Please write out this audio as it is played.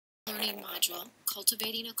2016 module,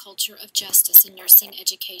 Cultivating a Culture of Justice in Nursing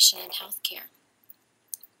Education and Healthcare.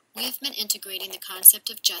 We have been integrating the concept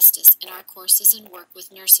of justice in our courses and work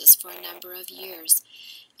with nurses for a number of years,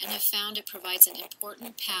 and have found it provides an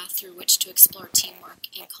important path through which to explore teamwork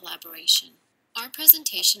and collaboration. Our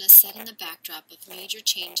presentation is set in the backdrop of major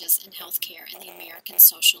changes in healthcare in the American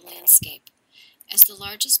social landscape. As the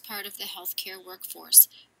largest part of the healthcare workforce,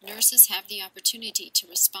 nurses have the opportunity to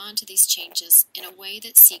respond to these changes in a way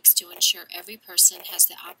that seeks to ensure every person has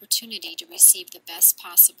the opportunity to receive the best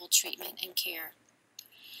possible treatment and care.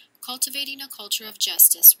 Cultivating a culture of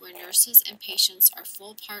justice where nurses and patients are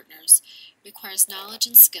full partners requires knowledge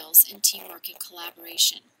and skills in teamwork and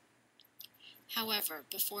collaboration. However,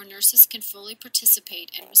 before nurses can fully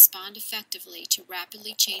participate and respond effectively to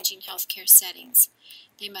rapidly changing healthcare settings,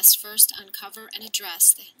 they must first uncover and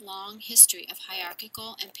address the long history of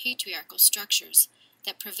hierarchical and patriarchal structures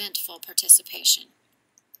that prevent full participation.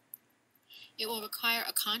 It will require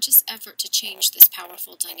a conscious effort to change this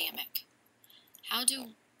powerful dynamic. How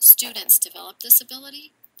do students develop this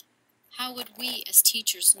ability? How would we as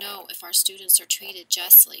teachers know if our students are treated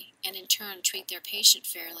justly and in turn treat their patient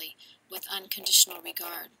fairly with unconditional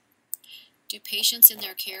regard? Do patients in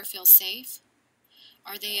their care feel safe?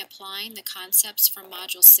 Are they applying the concepts from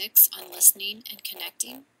Module 6 on listening and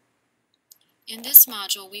connecting? In this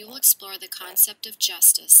module, we will explore the concept of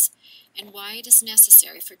justice and why it is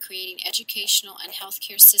necessary for creating educational and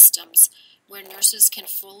healthcare systems where nurses can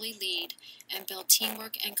fully lead and build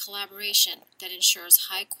teamwork and collaboration that ensures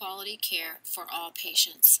high-quality care for all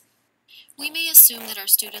patients. We may assume that our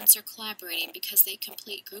students are collaborating because they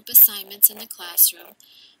complete group assignments in the classroom,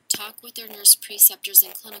 talk with their nurse preceptors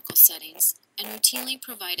in clinical settings, and routinely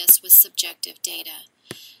provide us with subjective data.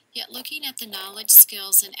 Yet looking at the knowledge,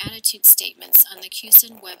 skills, and attitude statements on the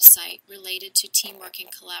QSEN website related to teamwork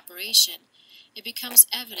and collaboration, it becomes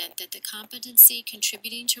evident that the competency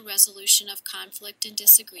contributing to resolution of conflict and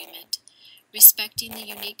disagreement, respecting the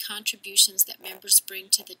unique contributions that members bring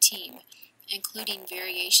to the team, including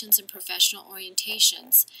variations in professional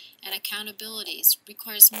orientations and accountabilities,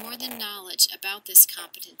 requires more than knowledge about this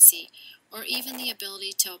competency or even the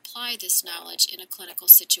ability to apply this knowledge in a clinical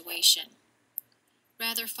situation.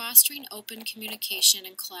 Rather, fostering open communication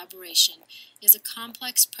and collaboration is a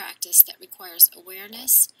complex practice that requires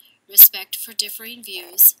awareness, respect for differing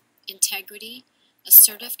views, integrity,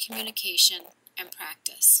 assertive communication, and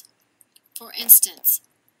practice. For instance,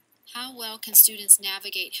 how well can students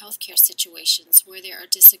navigate healthcare situations where there are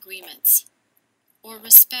disagreements? Or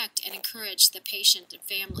respect and encourage the patient and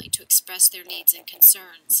family to express their needs and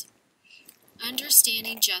concerns?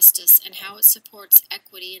 Understanding justice and how it supports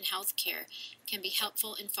equity in healthcare can be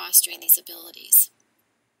helpful in fostering these abilities.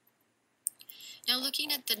 Now,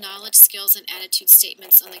 looking at the knowledge, skills, and attitude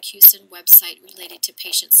statements on the QSEN website related to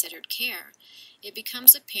patient-centered care, it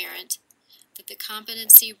becomes apparent that the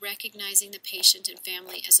competency recognizing the patient and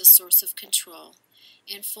family as a source of control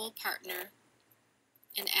and full partner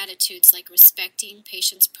and attitudes like respecting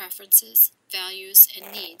patients' preferences, values,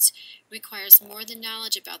 and needs requires more than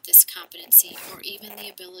knowledge about this competency or even the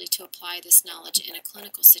ability to apply this knowledge in a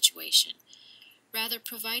clinical situation. Rather,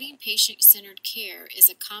 providing patient-centered care is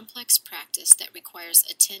a complex practice that requires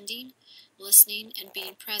attending, listening, and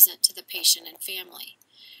being present to the patient and family.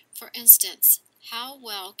 For instance, how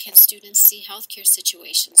well can students see healthcare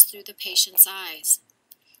situations through the patient's eyes?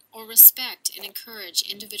 Or respect and encourage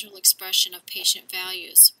individual expression of patient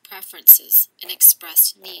values, preferences, and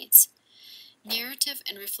expressed needs? Narrative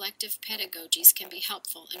and reflective pedagogies can be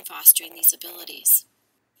helpful in fostering these abilities.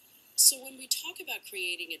 So when we talk about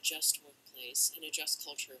creating a just workplace and a just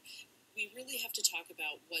culture, we really have to talk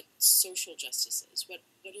about what social justice is. What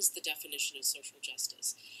is the definition of social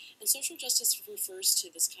justice? And social justice refers to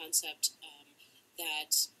this concept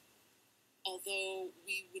that although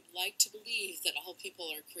we would like to believe that all people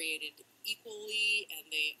are created equally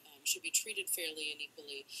and they should be treated fairly and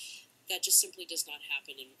equally, that just simply does not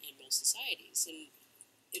happen in most societies.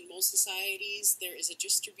 In most societies, there is a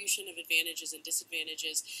distribution of advantages and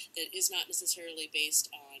disadvantages that is not necessarily based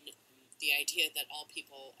on the idea that all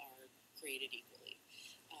people are created equally.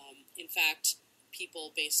 In fact,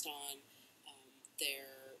 people based on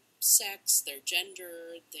their sex, their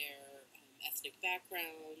gender, their ethnic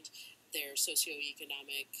background, their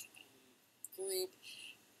socioeconomic group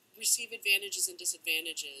receive advantages and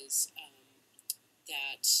disadvantages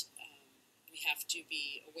that we have to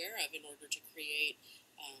be aware of in order to create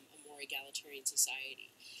a more egalitarian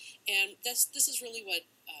society. And this is really what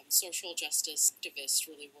social justice activists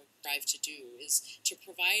really strive to do, is to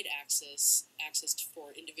provide access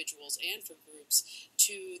for individuals and for groups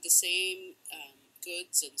to the same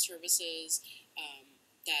goods and services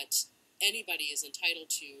that anybody is entitled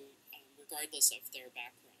to, regardless of their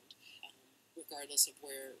background, regardless of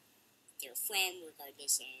where they're from,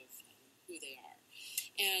 regardless of who they are.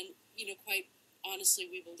 And, quite honestly,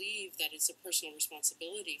 we believe that it's a personal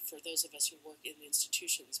responsibility for those of us who work in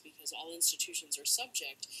institutions, because all institutions are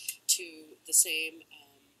subject to the same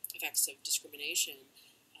effects of discrimination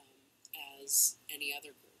as any other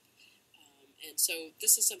group. And so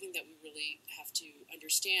this is something that we really have to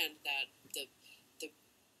understand, that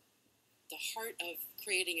the heart of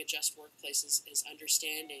creating a just workplace is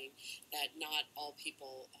understanding that not all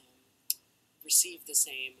people receive the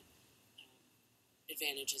same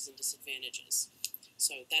advantages and disadvantages.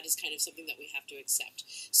 So that is kind of something that we have to accept.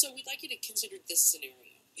 So we'd like you to consider this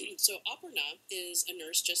scenario. So Aparna is a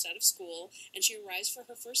nurse just out of school, and she arrives for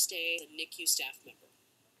her first day as a NICU staff member.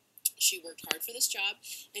 She worked hard for this job,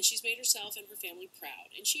 and she's made herself and her family proud.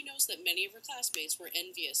 And she knows that many of her classmates were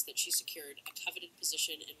envious that she secured a coveted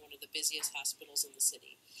position in one of the busiest hospitals in the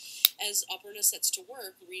city. As Aparna sets to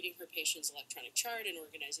work, reading her patient's electronic chart and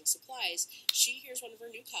organizing supplies, she hears one of her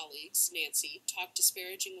new colleagues, Nancy, talk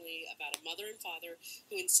disparagingly about a mother and father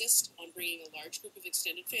who insist on bringing a large group of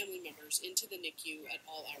extended family members into the NICU at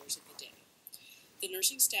all hours of the day. The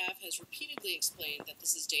nursing staff has repeatedly explained that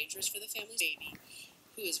this is dangerous for the family's baby,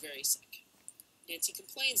 who is very sick. Nancy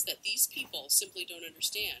complains that these people simply don't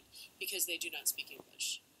understand because they do not speak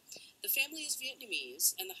English. The family is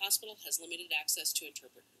Vietnamese, and the hospital has limited access to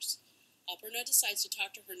interpreters. Aparna decides to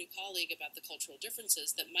talk to her new colleague about the cultural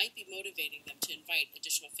differences that might be motivating them to invite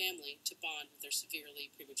additional family to bond with their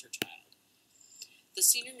severely premature child. The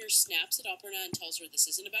senior nurse snaps at Aparna and tells her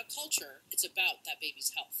this isn't about culture, it's about that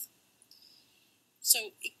baby's health.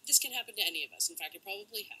 So this can happen to any of us. In fact, it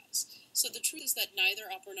probably has. So the truth is that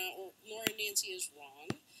neither Aparna nor Nancy is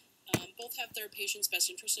wrong. Both have their patient's best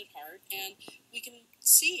interest at heart, and we can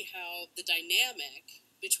see how the dynamic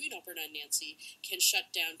between Aparna and Nancy can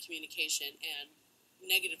shut down communication and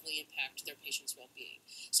negatively impact their patient's well-being.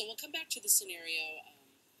 So we'll come back to the scenario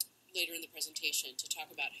later in the presentation to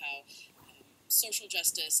talk about how social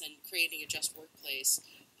justice and creating a just workplace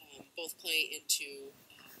both play into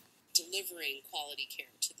delivering quality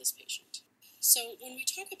care to this patient. So when we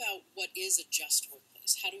talk about what is a just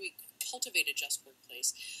workplace, how do we cultivate a just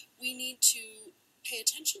workplace, we need to pay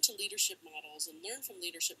attention to leadership models and learn from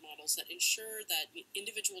leadership models that ensure that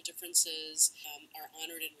individual differences are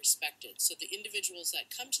honored and respected. So the individuals that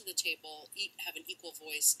come to the table have an equal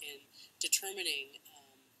voice in determining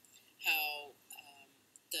how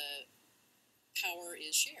the power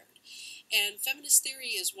is shared. And feminist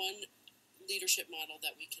theory is one leadership model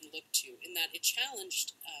that we can look to, in that it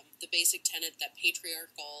challenged the basic tenet that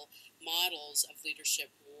patriarchal models of leadership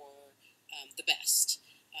were the best,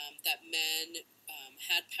 that men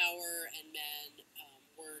had power and men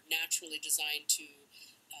were naturally designed to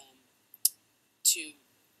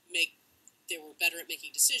they were better at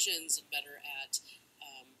making decisions and better at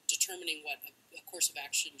determining what a course of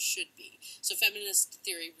action should be. So feminist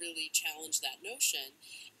theory really challenged that notion,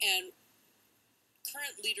 and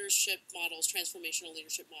current leadership models, transformational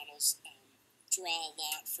leadership models, draw a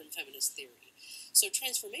lot from feminist theory. So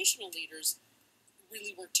transformational leaders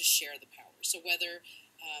really work to share the power. So whether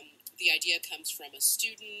the idea comes from a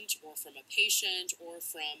student or from a patient or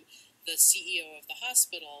from the CEO of the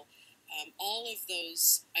hospital, all of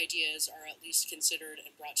those ideas are at least considered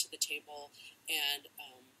and brought to the table and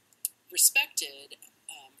respected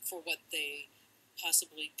for what they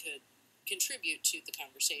possibly could contribute to the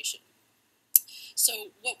conversation.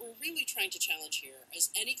 So what we're really trying to challenge here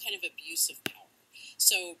is any kind of abuse of power.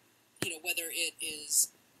 So, whether it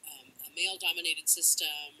is a male-dominated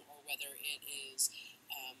system or whether it is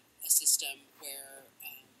a system where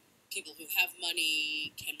people who have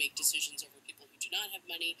money can make decisions over people who do not have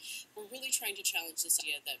money, we're really trying to challenge this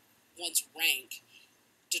idea that one's rank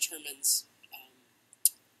determines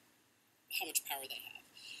how much power they have.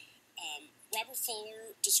 Robert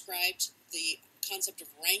Fuller described the concept of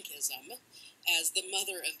rankism as the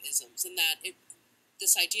mother of isms, and that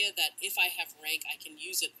this idea that if I have rank, I can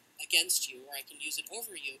use it against you or I can use it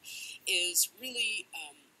over you is really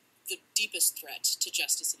the deepest threat to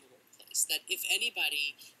justice in the workplace. That if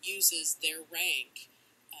anybody uses their rank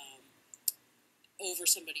over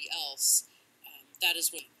somebody else, that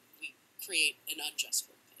is when we create an unjust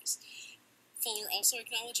workplace. Fuller also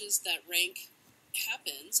acknowledges that rank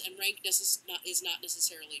happens, and rank is not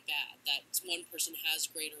necessarily bad. That one person has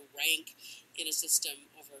greater rank in a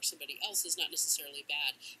system over somebody else is not necessarily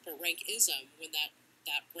bad. But rankism, when that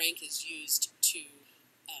rank is used to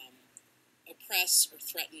oppress or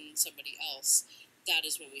threaten somebody else, that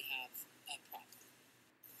is when we have a problem.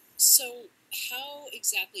 So how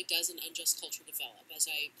exactly does an unjust culture develop? As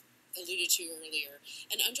I alluded to earlier.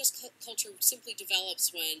 An unjust culture simply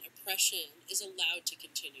develops when oppression is allowed to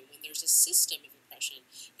continue, when there's a system of oppression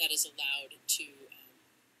that is allowed to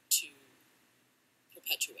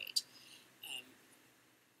perpetuate.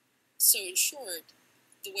 So in short,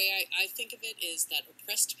 the way I think of it is that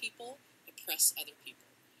oppressed people oppress other people.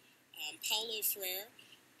 Paulo Freire,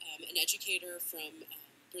 an educator from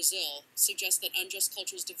Brazil, suggests that unjust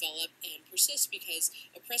cultures develop and persist because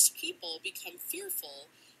oppressed people become fearful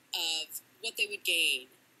of what they would gain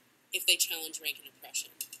if they challenge rank and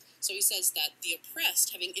oppression. So he says that the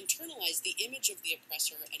oppressed, having internalized the image of the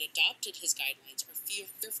oppressor and adopted his guidelines, are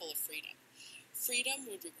fearful of freedom. Freedom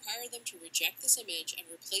would require them to reject this image and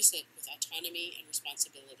replace it with autonomy and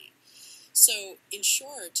responsibility. So, in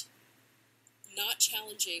short, not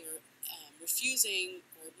challenging or refusing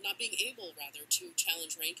or not being able, rather, to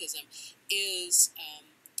challenge rankism is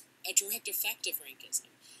a direct effect of rankism.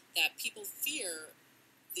 That people fear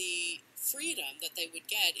the freedom that they would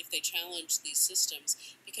get if they challenged these systems,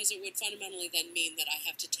 because it would fundamentally then mean that I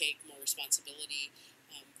have to take more responsibility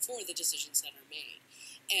for the decisions that are made.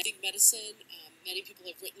 And I think medicine, many people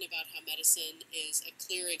have written about how medicine is a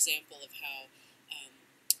clear example of how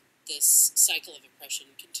this cycle of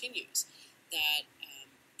oppression continues. That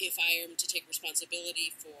if I am to take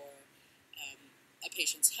responsibility for a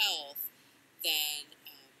patient's health, then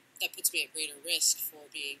that puts me at greater risk for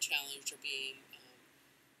being challenged or being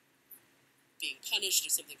punished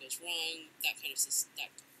if something goes wrong. That kind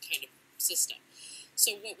of system.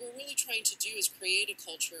 So what we're really trying to do is create a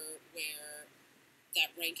culture where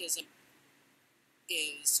that rankism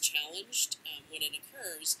is challenged when it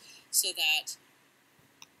occurs, so that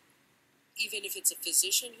even if it's a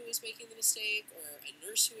physician who is making the mistake or a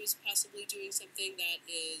nurse who is possibly doing something that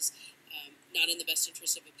is not in the best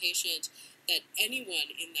interest of a patient, that anyone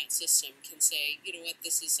in that system can say, you know what,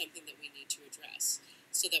 this is something that we need to address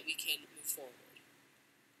so that we can move forward.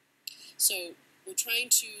 So we're trying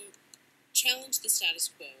to challenge the status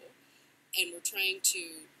quo, and we're trying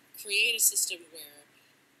to create a system where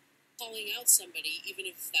calling out somebody, even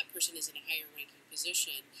if that person is in a higher ranking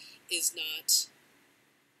position, is not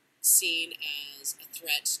seen as a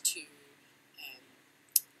threat to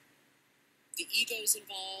the egos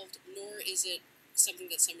involved, nor is it something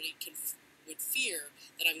that somebody would fear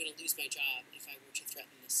that I'm going to lose my job if I were to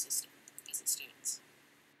threaten this system as it stands.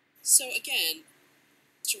 So again,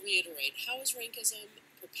 to reiterate, how is rankism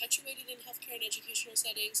perpetuated in healthcare and educational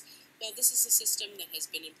settings? Well, this is a system that has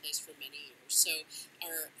been in place for many years. So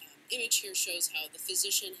our image here shows how the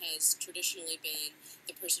physician has traditionally been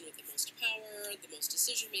the person with the most power, the most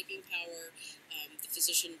decision-making power. The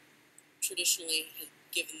physician traditionally has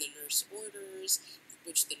given the nurse orders,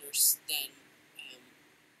 which the nurse then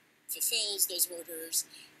fulfills those orders.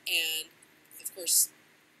 And, of course,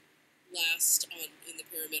 last in the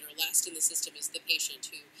pyramid, or last in the system, is the patient,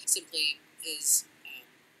 who simply is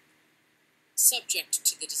subject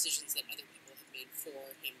to the decisions that other people have made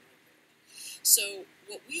for him or her. So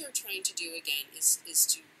what we are trying to do, again, is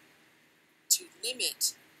to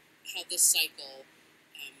limit how this cycle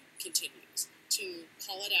continues, to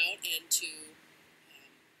call it out, and to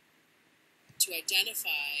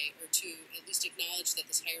identify, or to at least acknowledge that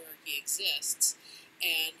this hierarchy exists,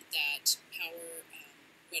 and that power,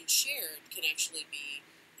 when shared, can actually be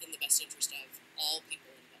in the best interest of all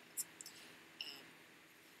people involved.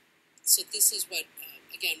 So this is what,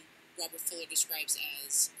 again, Robert Fuller describes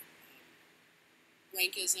as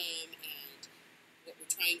rankism, and what we're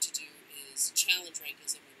trying to do is challenge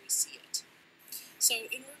rankism when we see it. So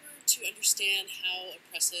in order to understand how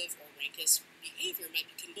oppressive or rankist behavior might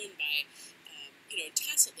be condoned by,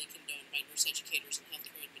 tacitly condoned by nurse educators and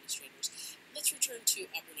healthcare administrators, let's return to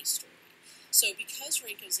Aparna's story. So because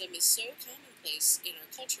rankism is so commonplace in our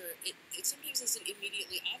culture, it sometimes isn't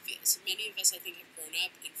immediately obvious. Many of us, I think, have grown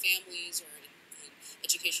up in families or in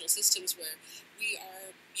educational systems where we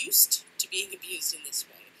are used to being abused in this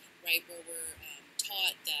way, right? Where we're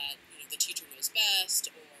taught that the teacher knows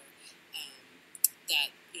best, or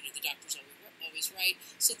that the doctor's always right.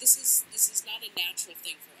 So this is not a natural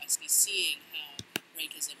thing for us to be seeing how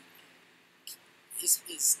rankism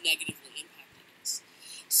is negatively impacting us.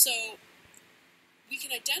 So we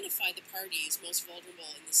can identify the parties most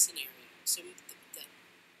vulnerable in this scenario, so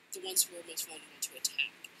the ones who are most vulnerable to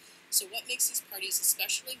attack. So what makes these parties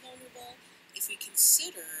especially vulnerable? If we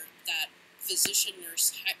consider that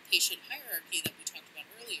physician-nurse-patient hierarchy that we talked about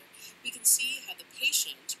earlier, we can see how the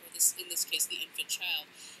patient, or in this case the infant child,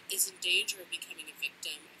 is in danger of becoming a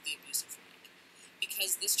victim of the abuse of rank.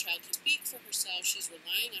 Because this child can speak for herself, she's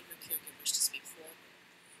relying on her caregivers to speak for her.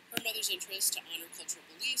 Her mother's interest to honor cultural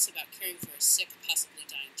beliefs about caring for a sick, possibly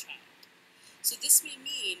dying child. So this may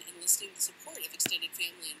mean enlisting the support of extended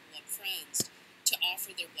family and blood friends to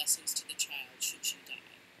offer their blessings to the child should she die.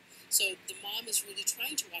 So the mom is really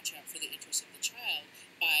trying to watch out for the interests of the child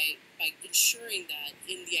by ensuring that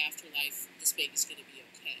in the afterlife this baby's going to be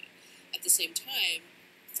okay. At the same time,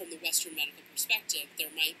 from the Western medical perspective,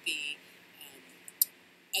 there might be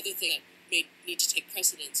other things that may need to take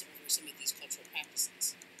precedence over some of these cultural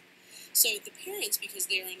practices. So the parents, because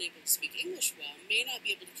they are unable to speak English well, may not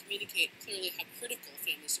be able to communicate clearly how critical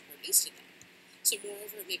family support is to them. So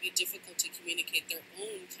moreover, it may be difficult to communicate their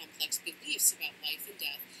own complex beliefs about life and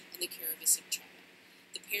death and the care of a sick child.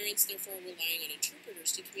 The parents, therefore, are relying on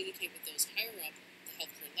interpreters to communicate with those higher up the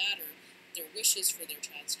healthcare ladder their wishes for their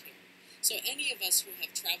child's care. So any of us who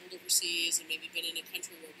have traveled overseas and maybe been in a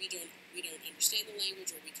country where we don't understand the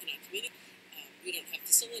language or we cannot communicate, we don't have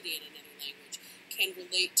facility in another language, can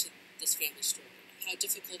relate to this family story. How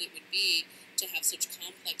difficult it would be to have such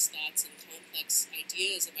complex thoughts and complex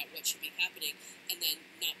ideas about what should be happening, and then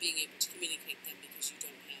not being able to communicate them because you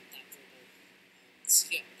don't have that verbal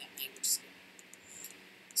skill, that language skill.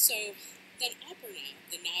 So then Aparna,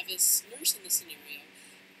 the novice nurse in the scenario,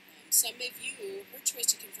 some may view her choice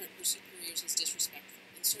to confront her superiors as disrespectful.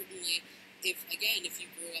 And certainly, if you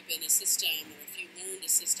grew up in a system, or if you learned a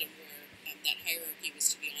system where that hierarchy was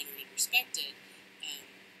to be honored and respected,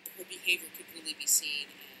 her behavior could really be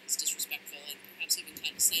seen as disrespectful and perhaps even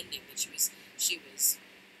condescending, that she was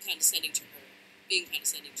condescending to her, being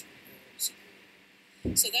condescending to her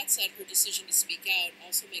superior. So that said, her decision to speak out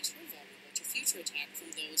also makes her vulnerable to future attack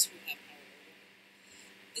from those who have power over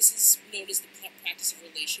her. This is known as the practice of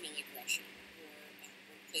relational aggression, or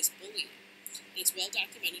workplace bullying. And it's well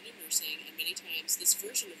documented in nursing, and many times this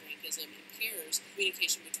version of rankism impairs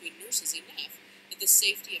communication between nurses enough that the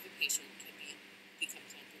safety of a patient can become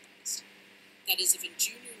compromised. That is, if a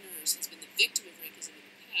junior nurse has been the victim of rankism in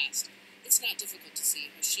the past, it's not difficult to see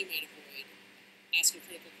how she might avoid asking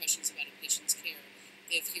critical questions about a patient's care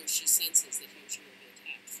if he or she senses that he or she will be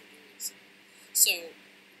attacked for doing so. So,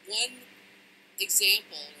 one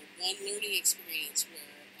example or one learning experience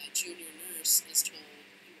where a junior nurse is told,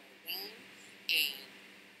 "You are wrong, and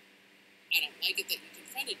I don't like it that you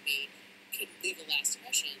confronted me," can leave a last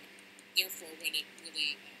impression. Therefore, when it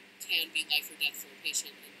really can be life or death for a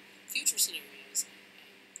patient in future scenarios,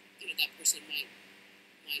 that person might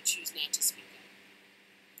choose not to speak up.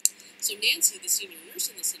 So Nancy, the senior nurse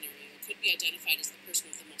in the scenario, could be identified as the person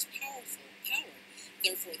with the most power,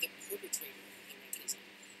 therefore the perpetrator of the rankism.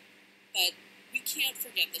 But we can't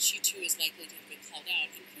forget that she too is likely to have been called out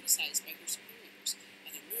and criticized by her superiors,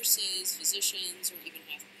 other nurses, physicians, or even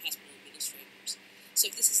hospital administrators. So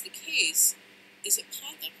if this is the case, is it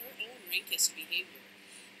thought that her own rankist behavior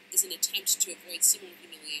is an attempt to avoid similar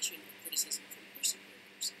humiliation or criticism from her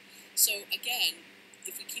superiors? So again,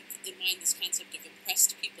 if we keep in mind this concept of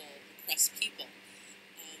oppressed people,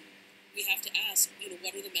 we have to ask,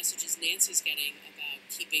 what are the messages Nancy's getting about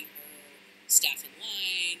keeping her staff in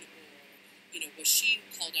line, or, was she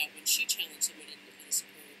called out when she challenged someone in a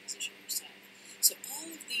superior position herself? So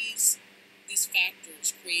all of these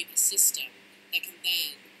factors create a system that can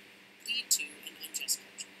then lead to an unjust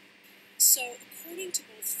culture. So according to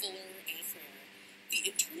both Fuller and Frere, the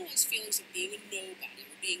internalized feelings of being a nobody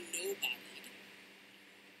or being nobodied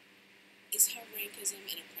is how rankism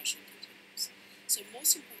and oppression continues. So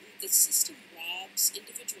most importantly, the system robs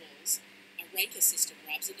individuals, a rankist system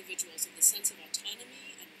robs individuals of the sense of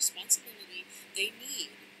autonomy and responsibility they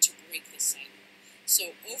need to break this cycle.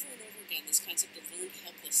 So over and over again, this concept of learned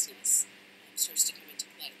helplessness starts to come into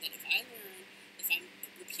play. That if I'm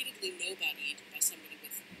repeatedly nobodied by somebody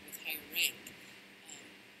with higher rank,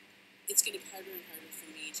 it's going to be harder and harder for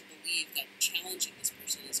me to believe that challenging this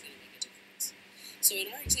person is going to make a difference. So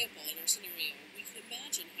in our example, in our scenario, we can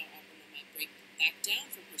imagine how Aparna might back down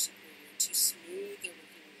from her superior to smooth their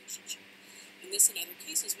working relationship. In this and other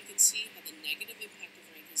cases, we can see how the negative impact of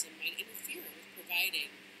rankism might interfere with providing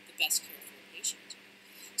the best care for a patient.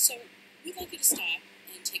 So we'd like you to stop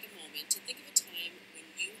and take a moment to think of a time when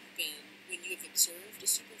you have observed a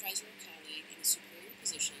supervisor or colleague in a superior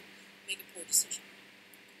position make a poor decision.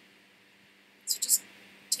 So just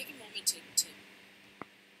take a moment to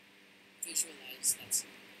visualize that scene.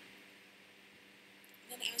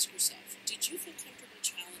 And then ask yourself, did you feel comfortable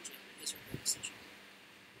challenging his or her decision?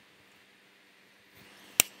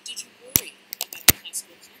 Did you worry about the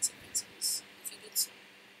possible consequences if you did so?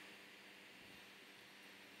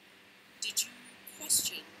 Did you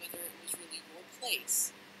question whether it was really your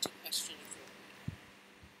place to question authority?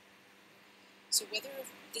 So whether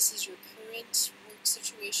this is your current work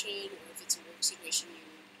situation or if it's a work situation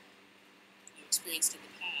you experienced in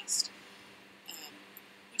the past,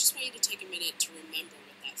 we just want want you to take a minute to remember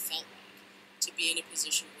what that felt like, to be in a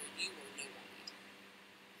position where you were nobody,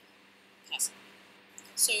 possibly.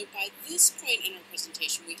 So by this point in our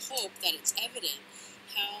presentation, we hope that it's evident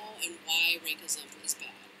how and why rankism is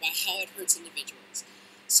bad, how it hurts individuals.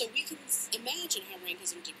 So we can imagine how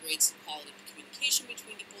rankism degrades the quality of communication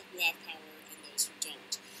between people who have power and those who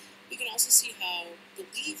don't. We can also see how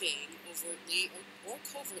believing overtly or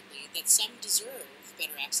covertly that some deserve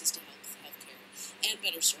better access to healthcare and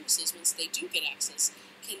better services once they do get access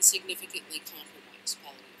can significantly compromise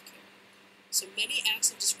quality of care. So many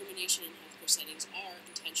acts of discrimination in healthcare settings are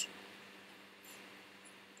intentional.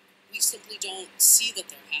 We simply don't see that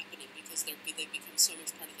they're happening because they've become so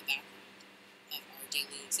much part of the background of our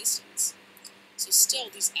daily existence. So still,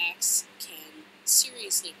 these acts can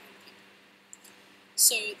seriously harm people.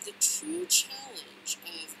 So the true challenge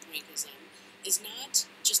of rankism is not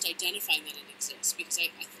just identifying that it exists, because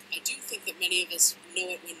I do think that many of us know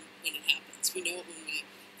it when it happens. We know it when we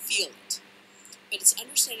feel it. But it's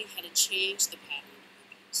understanding how to change the pattern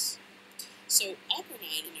of abuse. So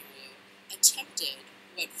Alpernine and Ario attempted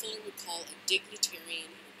what Fuller would call a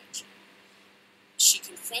dignitarian intervention. She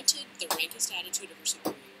confronted the rankist attitude of her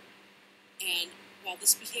superior, and while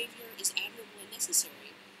this behavior is admirable and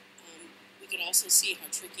necessary, we could also see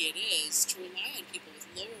how tricky it is to rely on people with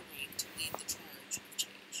lower rank to lead the charge of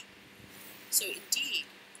change. So indeed,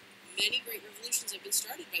 many great revolutions have been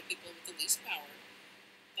started by people with the least power,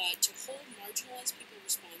 but to hold marginalized people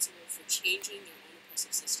responsible for changing their own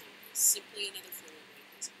oppressive system is simply another form of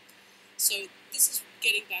rankism. So this is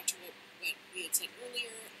getting back to what we had said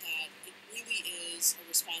earlier, that it really is a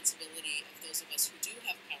responsibility of those of us who do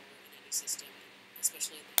have power in any system,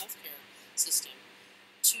 especially in the healthcare system,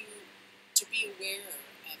 to be aware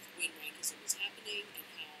of when rankism is happening and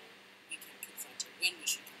how we can confront it, when we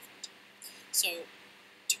should confront it. So,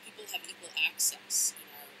 do people have equal access in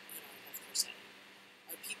our healthcare setting?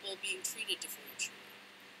 Are people being treated differentially?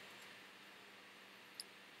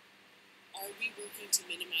 Are we working to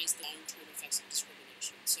minimize the long-term effects of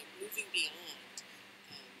discrimination? So moving beyond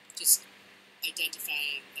just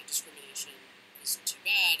identifying that discrimination is too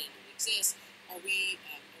bad and it exists, are we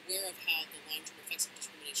aware of how the long-term effects of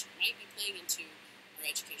discrimination might be playing into our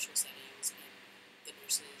educational settings and the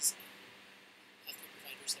nurses and healthcare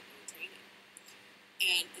providers that we're training?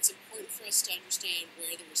 And it's important for us to understand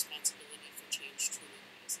where the responsibility for change truly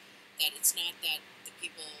lies. That it's not that the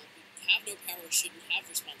people who have no power shouldn't have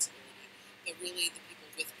responsibility, but really the people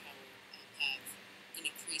with power have an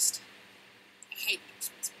increased, heightened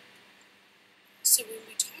responsibility. So when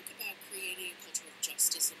we talk about creating a culture of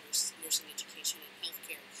justice in nursing education and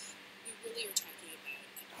healthcare, we really are talking about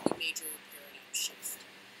a major paradigm shift.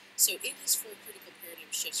 So in his 4 critical paradigm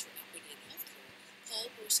shifts for equity in healthcare, Paul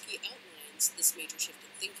Gursky outlines this major shift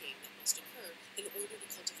in thinking that must occur in order to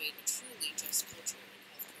cultivate a truly just culture in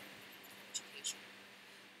healthcare and healthcare education.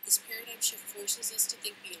 This paradigm shift forces us to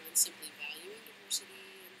think beyond simply valuing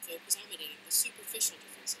diversity and focus on eliminating the superficial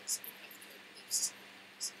differences in healthcare beliefs and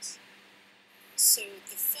practices. So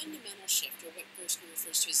the fundamental shift, or what Gursky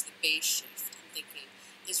refers to as the base shift in thinking,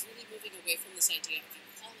 is really moving away from this idea of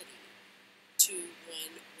equality to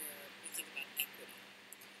one where we think about equity.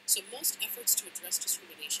 So most efforts to address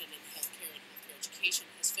discrimination in healthcare and healthcare education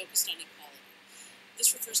has focused on equality. This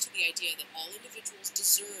refers to the idea that all individuals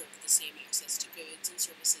deserve the same access to goods and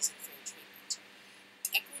services and fair treatment.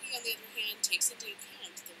 Equity, on the other hand, takes into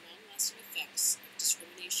account the long-lasting effects of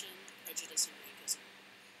discrimination, prejudice, and racism.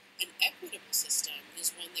 An equitable system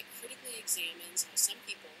is one that critically examines how some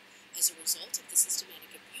people, as a result of the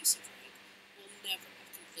systematic abuse of rank, will never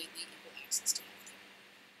have completely equal access to healthcare.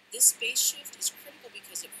 This base shift is critical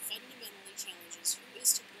because it fundamentally challenges who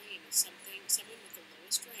is to blame if someone with the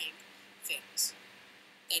lowest rank fails.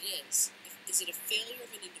 That is it a failure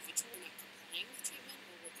of an individual not complying with treatment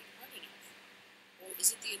or working hard enough? Or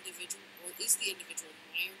is the individual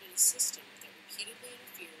mired in a system that repeatedly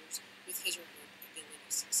interferes with his or her ability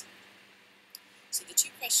to succeed? So the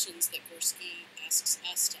two questions that Gursky asks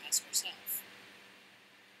us to ask ourselves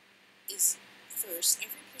is, first,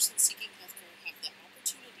 every person seeking healthcare have the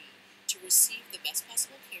opportunity to receive the best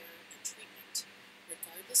possible care and treatment,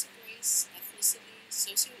 regardless of race, ethnicity,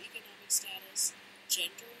 socioeconomic status,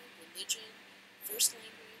 gender, religion, first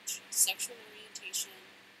language, sexual orientation,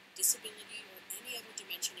 disability, or any other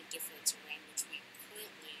dimension of difference around which we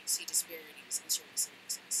currently see disparities in service and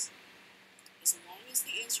access. As long as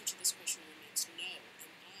the answer to this question remains no,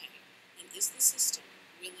 and is the system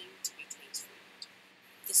willing to be transformed?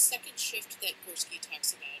 The second shift that Gursky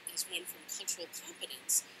talks about is one from cultural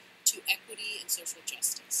competence to equity and social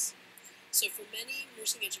justice. So for many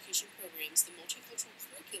nursing education programs, the multicultural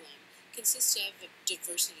curriculum consists of a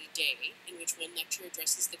diversity day, in which one lecturer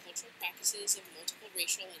addresses the cultural practices of multiple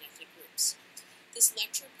racial and ethnic groups. This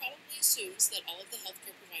lecture probably assumes that all of the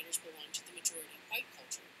healthcare providers belong to the majority white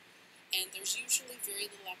culture, and there's usually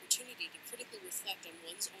very little opportunity to critically reflect on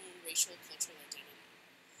one's own racial cultural identity.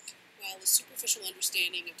 While a superficial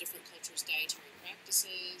understanding of different cultures' dietary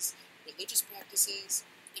practices, religious practices,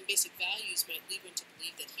 and basic values might lead one to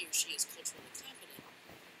believe that he or she is culturally competent,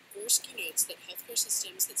 Gorski notes that healthcare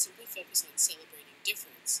systems that simply focus on celebrating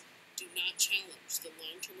difference do not challenge the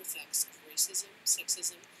long-term effects of racism,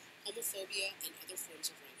 sexism, homophobia, and other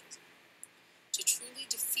forms of rankism. To truly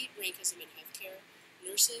defeat rankism in healthcare,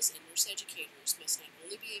 nurses and nurse educators must not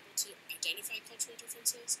only be able to identify cultural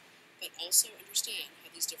differences, but also understand how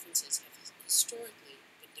these differences have historically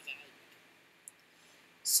been devalued.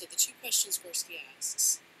 So the two questions Gorski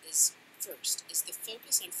asks is, first, is the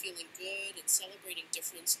focus on feeling good and celebrating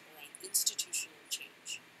difference or on institutional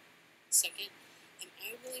change? Second, am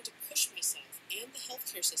I willing to push myself and the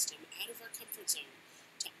healthcare system out of our comfort zone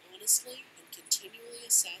to honestly and continually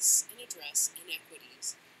assess and address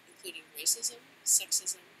inequities, including racism,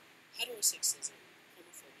 sexism, heterosexism,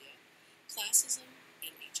 homophobia, classism,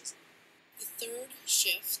 and ageism? The third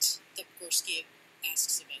shift that Gorski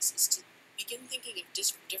asks of us is to begin thinking of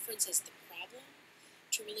difference as the problem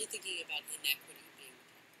to really thinking about inequity being the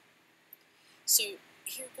problem. So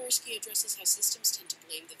here Gorski addresses how systems tend to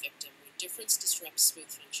blame the victim when difference disrupts smooth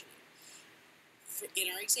functioning. In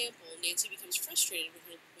our example, Nancy becomes frustrated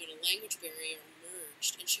when a language barrier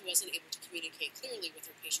emerged and she wasn't able to communicate clearly with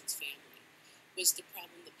her patient's family. Was the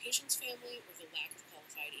problem the patient's family or the lack of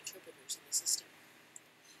qualified interpreters in the system?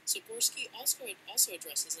 So Gorski also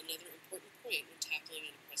addresses another important point when tackling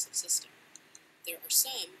an oppressive system. There are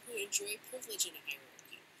some who enjoy privilege in a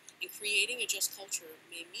hierarchy, and creating a just culture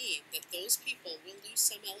may mean that those people will lose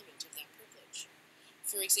some element of that privilege.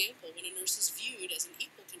 For example, when a nurse is viewed as an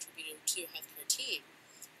equal contributor to a healthcare team,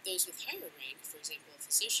 those with higher rank, for example a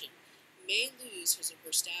physician, may lose his or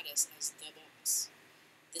her status as the boss.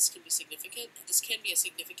 This can be a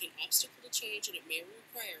significant obstacle to change, and it may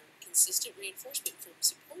require consistent reinforcement from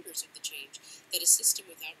supporters of the change that a system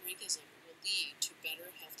without rankism will lead to better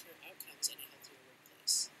healthcare outcomes and a healthier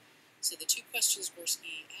workplace. So the two questions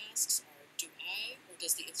Gorski asks are, do I or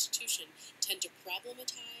does the institution tend to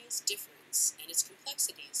problematize difference and its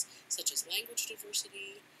complexities, such as language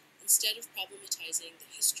diversity, instead of problematizing the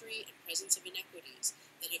history and presence of inequities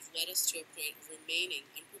that have led us to a point of remaining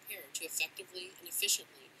unprepared to effectively and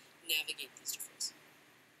efficiently navigate these differences?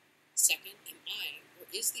 Second, am I, or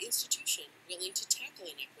is the institution, willing to tackle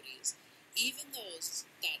inequities, even those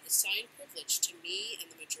that assign privilege to me and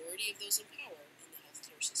the majority of those in power in the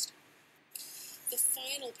healthcare system? The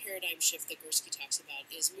final paradigm shift that Gorski talks about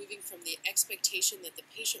is moving from the expectation that the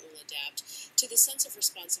patient will adapt to the sense of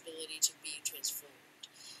responsibility to be transformed.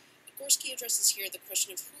 Gorski addresses here the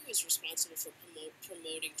question of who is responsible for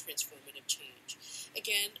promoting transformative change.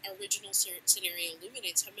 Again, our original scenario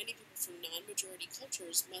illuminates how many people from non-majority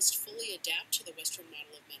cultures must fully adapt to the Western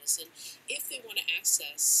model of medicine if they want to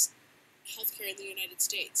access healthcare in the United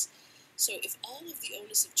States. So if all of the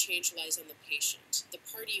onus of change lies on the patient, the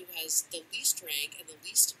party who has the least rank and the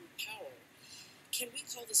least power, can we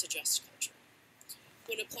call this a just culture?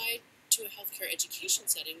 When applied to a healthcare education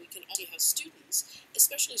setting, we can also see how students,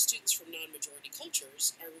 especially students from non-majority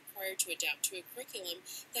cultures, are required to adapt to a curriculum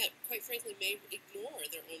that, quite frankly, may ignore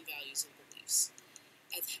their own values and beliefs.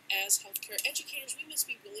 As healthcare educators, we must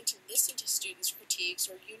be willing to listen to students'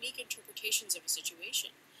 critiques or unique interpretations of a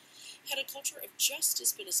situation. Had a culture of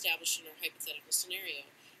justice been established in our hypothetical scenario,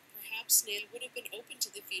 perhaps Nancy would have been open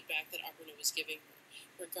to the feedback that Aparna was giving her,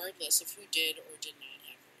 regardless of who did or did not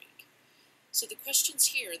have rank. So the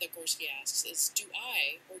questions here that Gorski asks is, do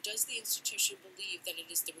I or does the institution believe that it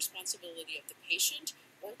is the responsibility of the patient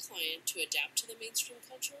or client to adapt to the mainstream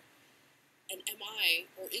culture? And am I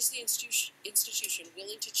or is the institution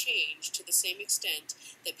willing to change to the same extent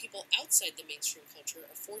that people outside the mainstream culture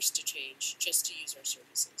are forced to change just to use our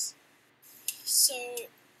services? So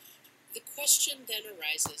the question then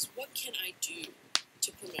arises, what can I do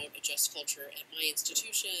to promote a just culture at my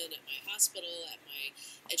institution, at my hospital, at my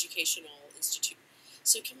educational institute?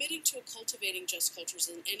 So committing to cultivating just cultures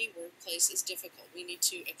in any workplace is difficult. We need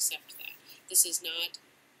to accept that. This is not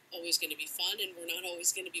always going to be fun, and we're not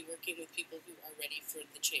always going to be working with people who are ready for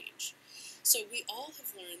the change. So we all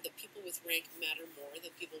have learned that people with rank matter more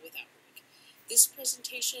than people without rank. This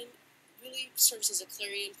presentation really serves as a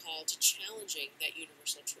clarion call to challenging that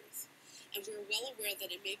universal truth. And we're well aware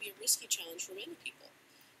that it may be a risky challenge for many people.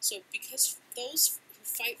 So because those who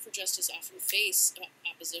fight for justice often face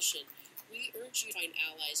opposition, we urge you to find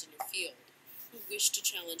allies in your field. who wish to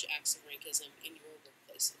challenge acts of rankism in your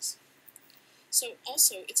workplaces. So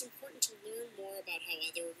also, it's important to learn more about how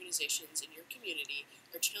other organizations in your community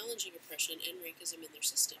are challenging oppression and rankism in their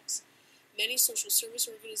systems. Many social service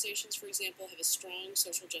organizations, for example, have a strong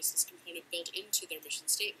social justice component built into their mission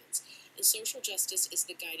statements, and social justice is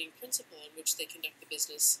the guiding principle on which they conduct the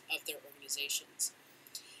business of their organizations.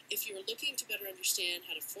 If you are looking to better understand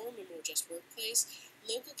how to form a more just workplace,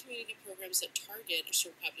 local community programs that target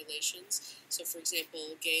certain populations, so for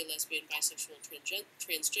example, gay, lesbian, bisexual, and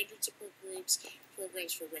transgendered support groups,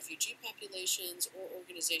 programs for refugee populations, or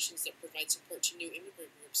organizations that provide support to new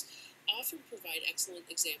immigrant groups, often provide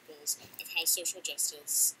excellent examples of how social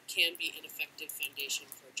justice can be an effective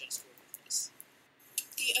foundation for a just workplace.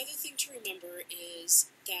 The other thing to remember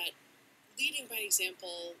is that leading by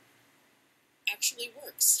example actually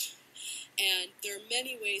works. And there are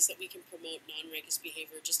many ways that we can promote non-rankist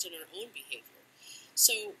behavior just in our own behavior.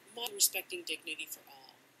 So, respecting dignity for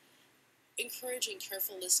all. Encouraging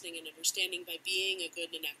careful listening and understanding by being a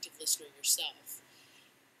good and active listener yourself.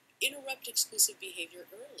 Interrupt exclusive behavior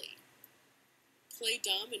early. Play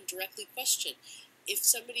dumb and directly question. If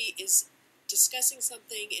somebody is discussing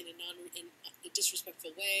something in a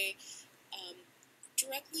disrespectful way,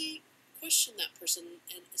 directly question that person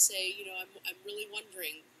and say, I'm really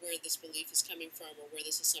wondering where this belief is coming from or where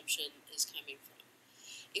this assumption is coming from.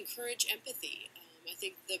 Encourage empathy. I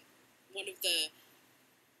think one of the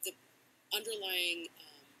underlying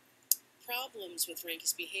problems with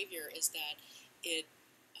rankist behavior is that it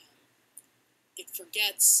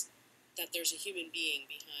forgets that there's a human being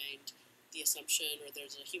behind the assumption, or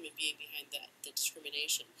there's a human being behind the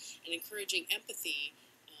discrimination. And encouraging empathy,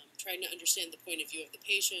 trying to understand the point of view of the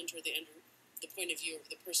patient or the point of view of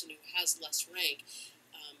the person who has less rank,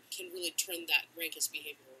 can really turn that rankist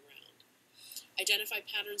behavior around. Identify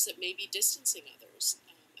patterns that may be distancing others.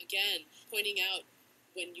 Again, pointing out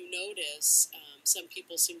when you notice some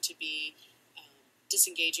people seem to be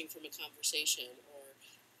disengaging from a conversation or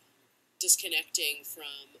disconnecting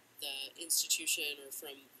from the institution or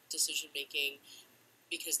from decision making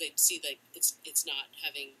because they see that it's not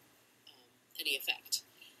having any effect.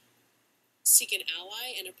 Seek an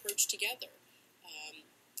ally and approach together.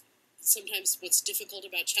 Sometimes what's difficult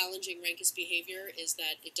about challenging rankist behavior is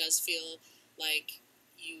that it does feel like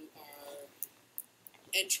you are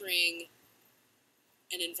entering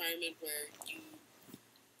an environment where you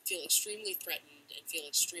feel extremely threatened and feel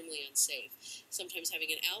extremely unsafe. Sometimes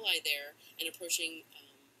having an ally there and approaching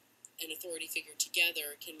an authority figure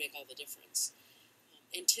together can make all the difference.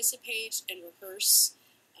 Anticipate and rehearse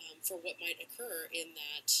for what might occur in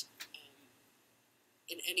that,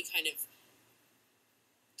 in any kind of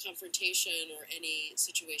confrontation or any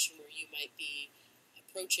situation where you might be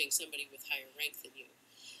approaching somebody with higher rank than you.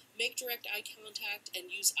 Make direct eye contact and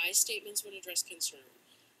use I statements when addressed concern.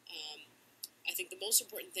 I think the most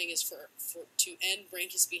important thing is to end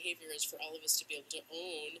rankist behavior is for all of us to be able to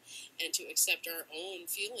own and to accept our own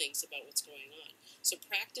feelings about what's going on. So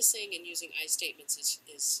practicing and using I statements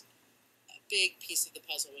is a big piece of the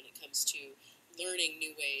puzzle when it comes to learning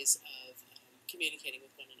new ways of communicating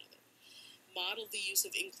with one another. Model the use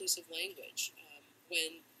of inclusive language.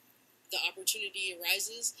 When the opportunity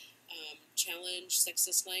arises, challenge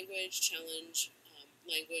sexist language, challenge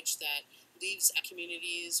language that leaves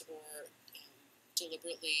communities or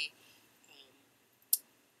deliberately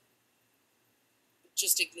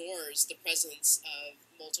just ignores the presence of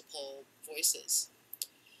multiple voices.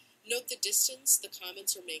 Note the distance the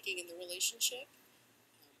comments are making in the relationship,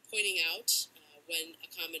 pointing out when a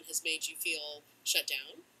comment has made you feel shut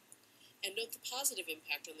down, and note the positive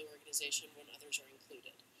impact on the organization when others are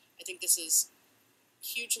included. I think this is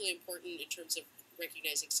hugely important in terms of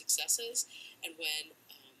recognizing successes and when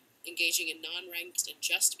engaging in non-ranked and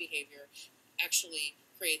just behavior actually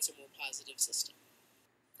creates a more positive system.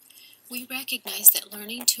 We recognize that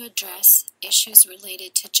learning to address issues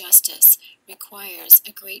related to justice requires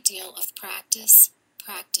a great deal of practice,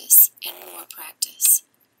 and more practice.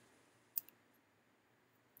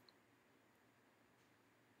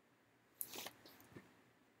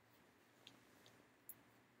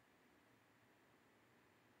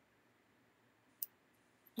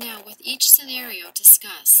 Now, with each scenario,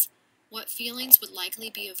 discuss what feelings would likely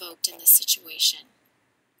be evoked in this situation.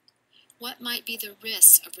 What might be the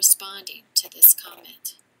risks of responding to this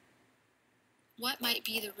comment? What might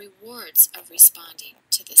be the rewards of responding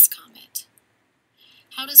to this comment?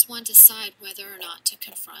 How does one decide whether or not to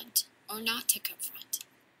confront or not to confront?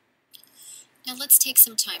 Now let's take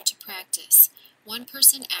some time to practice. One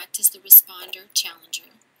person act as the responder,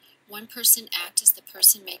 challenger. One person act as the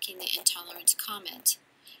person making the intolerant comment.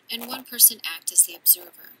 And one person act as the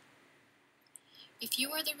observer. If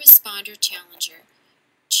you are the responder challenger,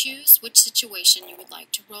 choose which situation you would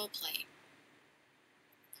like to role play.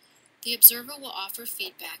 The observer will offer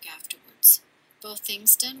feedback afterwards, both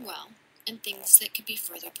things done well and things that could be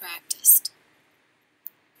further practiced.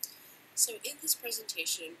 So in this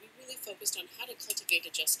presentation, we really focused on how to cultivate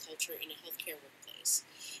a just culture in a healthcare workplace.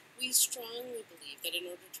 We strongly believe that in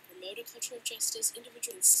order to promote a culture of justice,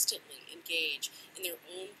 individuals consistently engage in their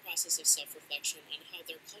own process of self-reflection on how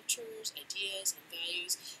their cultures, ideas, and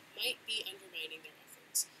values might be undermining their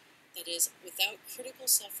efforts. That is, without critical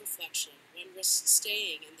self-reflection, one risks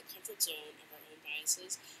staying in the comfort zone of our own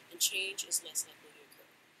biases, and change is less likely to occur.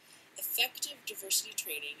 Effective diversity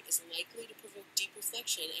training is likely to provoke deep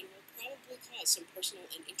reflection and will probably cause some personal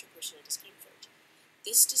and interpersonal discomfort.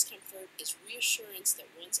 This discomfort is reassurance that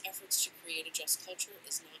one's efforts to create a just culture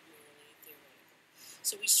is not merely theoretical.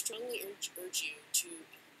 So we strongly urge you to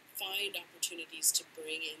find opportunities to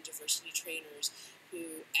bring in diversity trainers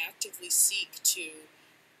who actively seek to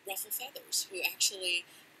ruffle feathers, who actually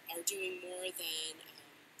are doing more than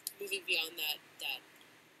moving beyond that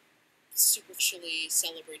superficially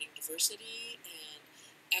celebrating diversity and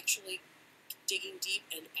actually digging deep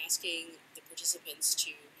and asking the participants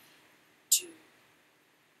to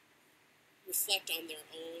reflect on their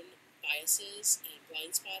own biases and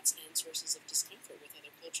blind spots and sources of discomfort with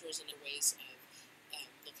other cultures and their ways of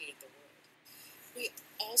looking at the world. We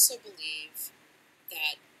also believe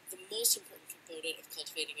that the most important component of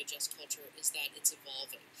cultivating a just culture is that it's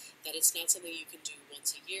evolving, that it's not something you can do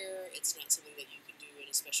once a year, it's not something that you can do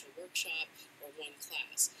in a special workshop or one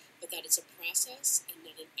class, but that it's a process and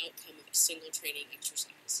not an outcome of a single training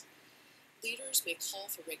exercise. Leaders may call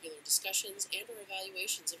for regular discussions and or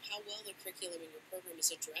evaluations of how well the curriculum in your program is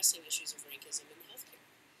addressing issues of rankism in healthcare.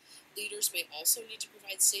 Leaders may also need to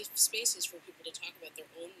provide safe spaces for people to talk about their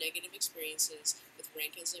own negative experiences with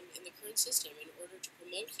rankism in the current system in order to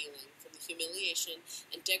promote healing from the humiliation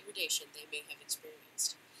and degradation they may have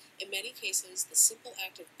experienced. In many cases, the simple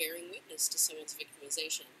act of bearing witness to someone's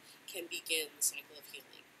victimization can begin the cycle of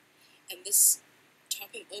healing. And this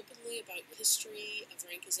talking openly about your history of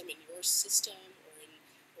rankism in your system or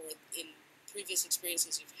in previous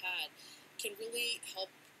experiences you've had can really help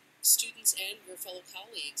students and your fellow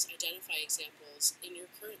colleagues identify examples in your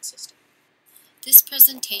current system. This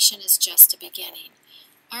presentation is just a beginning.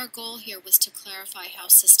 Our goal here was to clarify how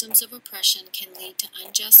systems of oppression can lead to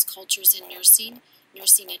unjust cultures in nursing,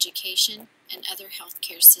 nursing education, and other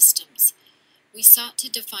healthcare systems. We sought to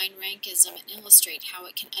define rankism and illustrate how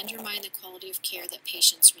it can undermine the quality of care that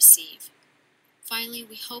patients receive. Finally,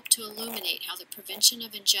 we hope to illuminate how the prevention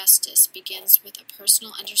of injustice begins with a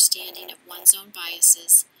personal understanding of one's own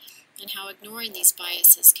biases and how ignoring these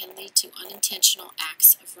biases can lead to unintentional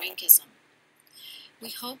acts of rankism. We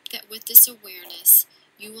hope that with this awareness,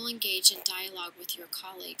 you will engage in dialogue with your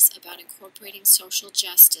colleagues about incorporating social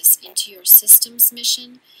justice into your system's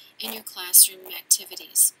mission and your classroom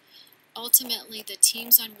activities. Ultimately, the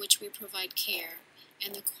teams on which we provide care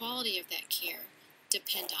and the quality of that care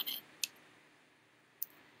depend on it.